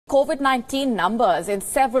COVID-19 numbers in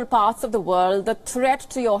several parts of the world, the threat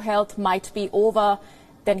to your health might be over,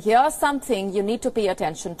 then here's something you need to pay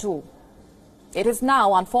attention to. It is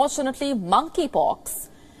now, unfortunately, monkeypox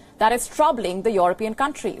that is troubling the European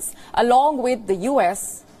countries, along with the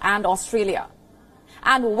US and Australia.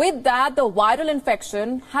 And with that, the viral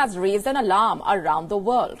infection has raised an alarm around the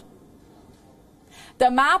world. The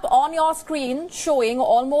map on your screen showing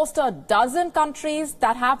almost a dozen countries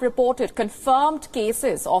that have reported confirmed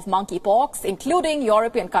cases of monkeypox, including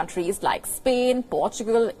European countries like Spain,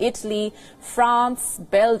 Portugal, Italy, France,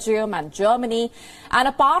 Belgium and Germany. And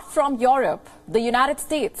apart from Europe, the United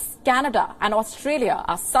States, Canada and Australia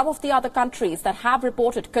are some of the other countries that have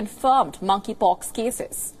reported confirmed monkeypox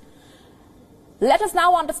cases. Let us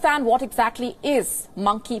now understand what exactly is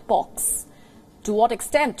monkeypox. To what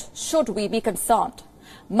extent should we be concerned?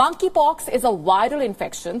 Monkeypox is a viral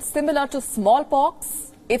infection similar to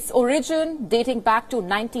smallpox. Its origin dating back to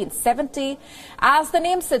 1970. As the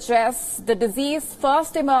name suggests, the disease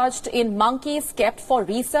first emerged in monkeys kept for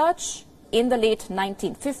research in the late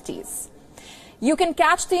 1950s. You can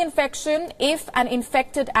catch the infection if an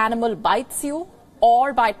infected animal bites you,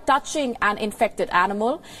 or by touching an infected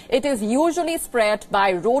animal. It is usually spread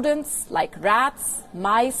by rodents like rats,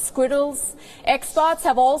 mice, squirrels. Experts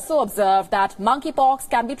have also observed that monkeypox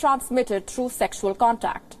can be transmitted through sexual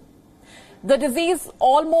contact. The disease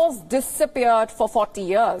almost disappeared for 40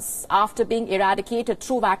 years after being eradicated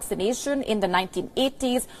through vaccination in the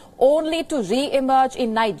 1980s, only to re-emerge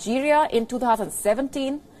in Nigeria in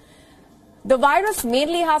 2017. The virus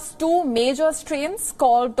mainly has two major strains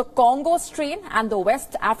called the Congo strain and the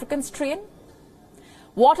West African strain.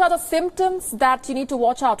 What are the symptoms that you need to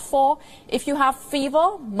watch out for? If you have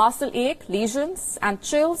fever, muscle ache, lesions and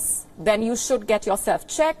chills, then you should get yourself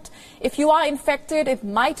checked. If you are infected, it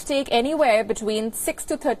might take anywhere between 6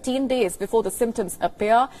 to 13 days before the symptoms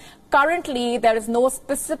appear. Currently, there is no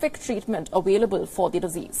specific treatment available for the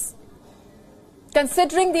disease.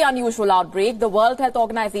 Considering the unusual outbreak, the World Health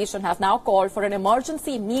Organization has now called for an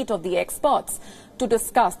emergency meet of the experts to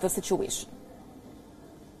discuss the situation.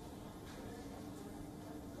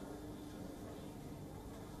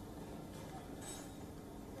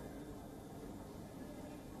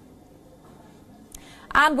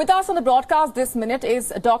 And with us on the broadcast this minute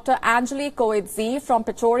is Dr. Angelique Coetzee from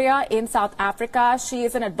Pretoria in South Africa. She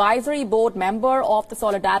is an advisory board member of the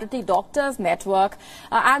Solidarity Doctors Network.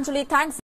 Angelique, thanks